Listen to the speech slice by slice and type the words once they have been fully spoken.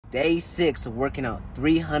Day 6 of working out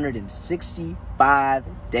 365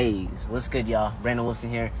 days. What's good, y'all? Brandon Wilson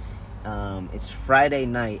here. It's Friday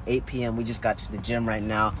night, 8 p.m. We just got to the gym right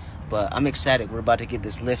now, but I'm excited. We're about to get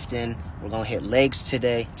this lift in. We're gonna hit legs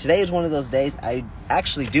today. Today is one of those days I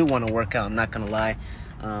actually do want to work out. I'm not gonna lie.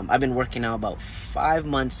 I've been working out about 5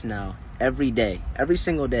 months now, every day, every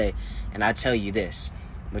single day, and I tell you this.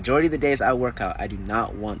 Majority of the days I work out, I do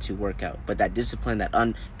not want to work out. But that discipline,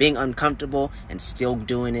 being uncomfortable and still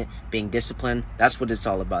doing it, being disciplined, that's what it's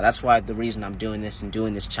all about. That's why the reason I'm doing this and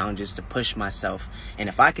doing this challenge is to push myself. And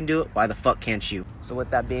if I can do it, why the fuck can't you? So with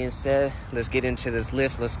that being said, let's get into this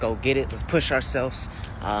lift. Let's go get it. Let's push ourselves.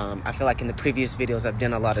 I feel like in the previous videos, I've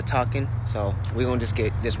done a lot of talking. So we're gonna just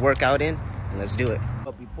get this workout in and let's do it.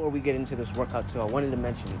 But before we get into this workout too, I wanted to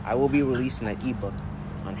mention, I will be releasing an ebook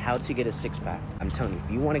on how to get a six-pack. I'm telling you,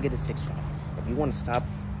 if you want to get a six-pack, if you want to stop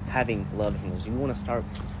having love handles, you want to start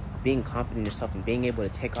being confident in yourself and being able to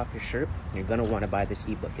take off your shirt, you're going to want to buy this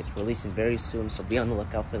ebook. It's releasing very soon, so be on the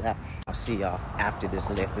lookout for that. I'll see y'all after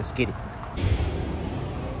this lift. Let's get it.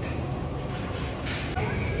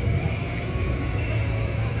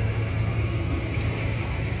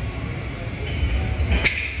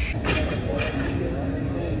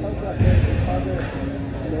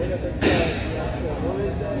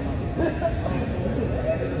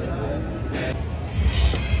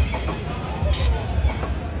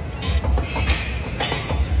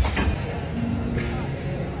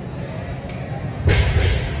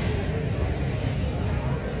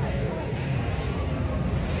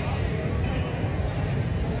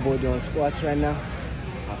 Boy doing squats right now.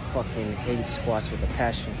 I fucking hate squats with a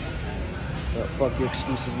passion. But fuck your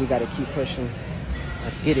excuses, we gotta keep pushing.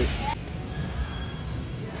 Let's get it.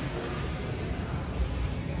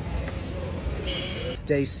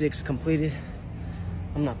 Day 6 completed.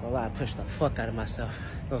 I'm not gonna lie, I pushed the fuck out of myself.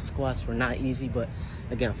 Those squats were not easy, but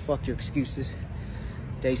again, fuck your excuses.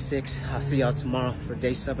 Day 6, I'll see y'all tomorrow for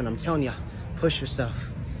day 7. I'm telling y'all, push yourself.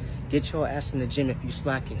 Get your ass in the gym if you're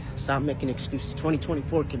slacking. Stop making excuses.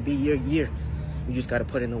 2024 can be your year. You just gotta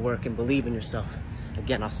put in the work and believe in yourself.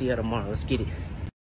 Again, I'll see you tomorrow. Let's get it.